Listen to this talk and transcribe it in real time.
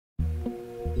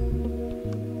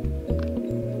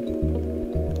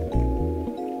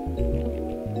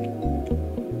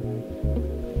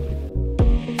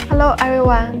Hello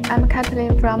everyone, I'm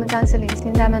Kathleen from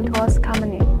Linsing Diamond Tools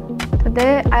Company.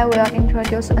 Today I will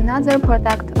introduce another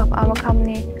product of our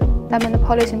company, diamond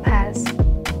polishing pads.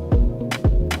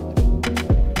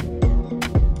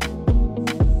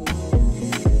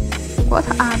 What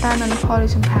are diamond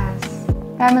polishing pads?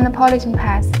 Diamond polishing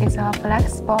pads is a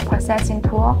flexible processing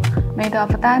tool made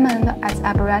of diamond as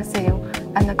abrasive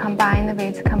and combined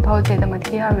with composite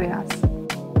materials.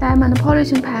 Diamond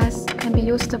polishing pads can be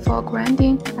used for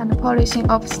grinding and polishing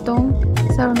of stone,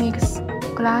 ceramics,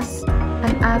 glass,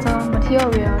 and other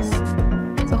materials.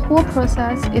 The whole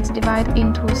process is divided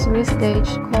into 3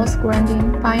 stages: coarse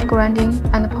grinding, fine grinding,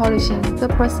 and polishing. The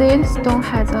processed stone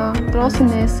has a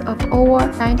glossiness of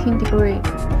over 19 degrees.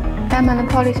 Diamond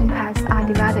polishing pads are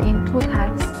divided in 2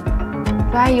 types: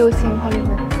 dry using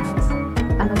polishing pads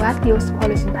and wet use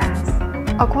polishing pads.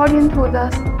 According to the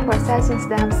processing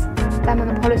steps,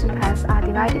 diamond polishing pads are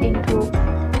divided into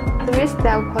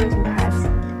 3-step polishing pads,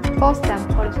 4-step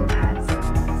polishing pads,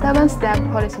 7-step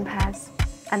polishing pads,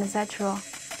 and etc.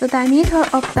 The diameter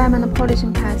of diamond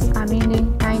polishing pads are mainly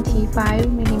 95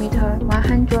 mm,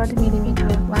 100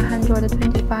 mm,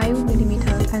 125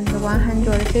 mm, and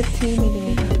 150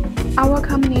 mm. Our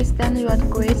company standard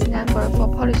grade number for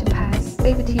polishing pads: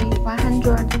 50,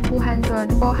 100,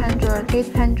 200, 400,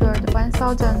 800,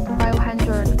 1000,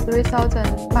 500,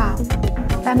 3000 bar.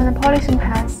 Diamond polishing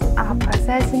pads are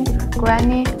processing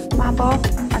granite, marble,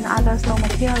 and other stone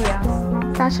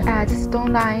materials, such as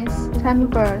stone lines,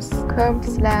 chambers, curved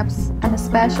slabs, and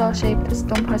special shaped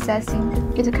stone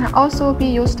processing. It can also be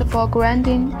used for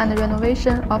grinding and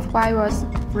renovation of various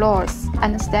floors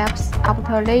and steps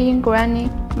after laying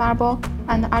granite, marble,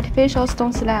 and artificial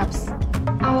stone slabs.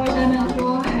 Our diamond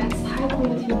tool has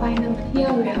high-quality binder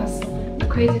materials,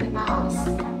 accredited marks,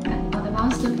 and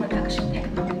advanced production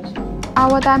technology.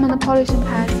 Our diamond polishing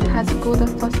pads has good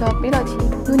flexibility,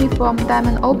 uniform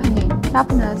diamond opening,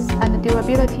 sharpness and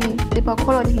durability, stable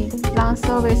quality, long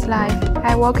service life,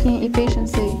 high working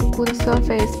efficiency, good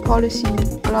surface polishing,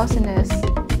 glossiness,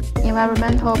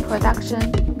 environmental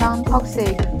production,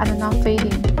 non-toxic and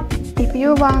non-fading. If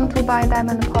you want to buy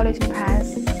diamond polishing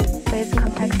pads, please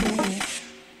contact me.